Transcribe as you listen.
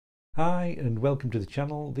Hi and welcome to the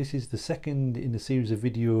channel. This is the second in a series of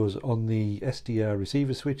videos on the SDR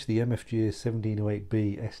receiver switch, the MFJ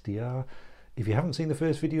 1708B SDR. If you haven't seen the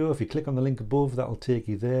first video, if you click on the link above, that'll take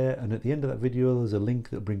you there, and at the end of that video there's a link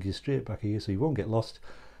that brings you straight back here so you won't get lost.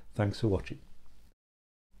 Thanks for watching.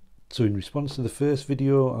 So in response to the first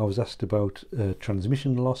video, I was asked about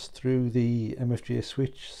transmission loss through the MFJ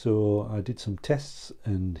switch, so I did some tests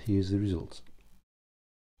and here's the results.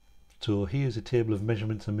 So here's a table of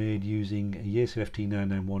measurements I made using a Yaesu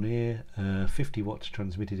FT-991A, 50 watts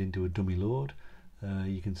transmitted into a dummy load.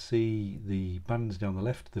 You can see the bands down the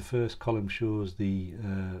left. The first column shows the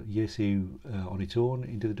Yaesu on its own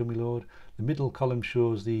into the dummy load. The middle column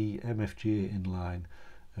shows the MFJ in line,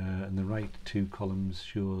 and the right two columns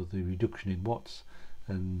show the reduction in watts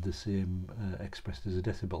and the same expressed as a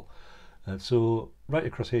decibel. So right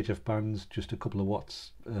across HF bands, just a couple of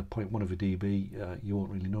watts, 0.1 of a dB, you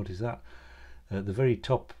won't really notice that. At the very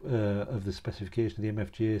top of the specification of the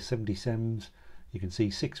MFJ, 70 sems, you can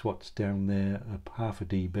see 6 watts down there, half a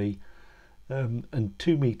dB, and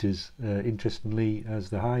 2 meters, interestingly,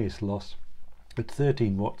 as the highest loss at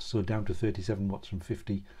 13 watts, so down to 37 watts from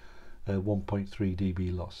 50, 1.3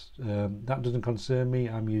 dB loss. That doesn't concern me.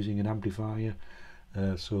 I'm using an amplifier.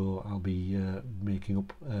 So I'll be making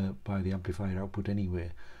up by the amplifier output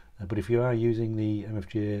anyway. But if you are using the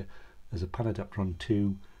MFJ as a Panadapter on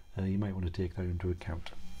 2, you might want to take that into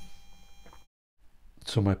account.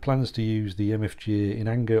 So my plans to use the MFJ in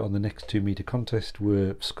anger on the next 2 meter contest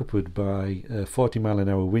were scuppered by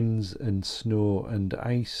 40-mile-an-hour winds and snow and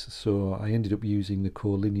ice, so I ended up using the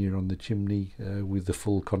collinear on the chimney with the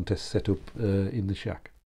full contest setup in the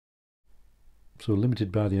shack. So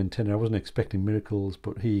limited by the antenna, I wasn't expecting miracles,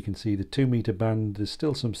 but here you can see the 2 meter band, there's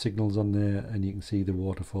still some signals on there, and you can see the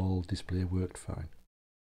waterfall display worked fine.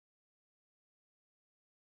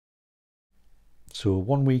 So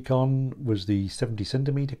 1 week on was the 70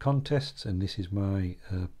 centimeter contests, and this is my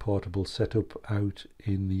portable setup out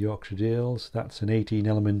in the Yorkshire Dales. That's an 18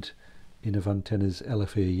 element Inov Antennas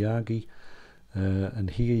LFA Yagi, and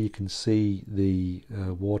here you can see the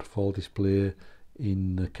waterfall display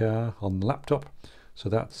in the car on the laptop. So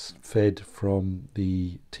that's fed from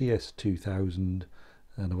the TS-2000, and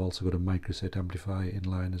I've also got a microset amplifier in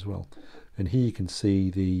line as well. And here you can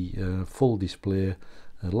see the full display,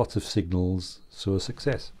 lots of signals, so a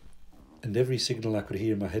success. And every signal I could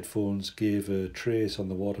hear in my headphones gave a trace on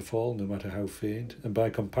the waterfall, no matter how faint. And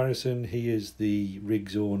by comparison, here's the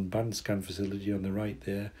rig's own band scan facility on the right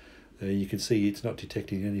there. You can see it's not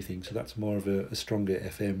detecting anything, so that's more of a stronger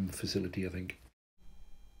FM facility, I think.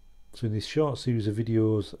 So in this short series of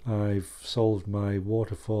videos, I've solved my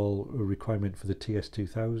waterfall requirement for the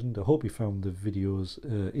TS-2000. I hope you found the videos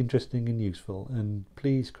interesting and useful, and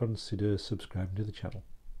please consider subscribing to the channel.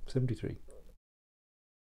 73.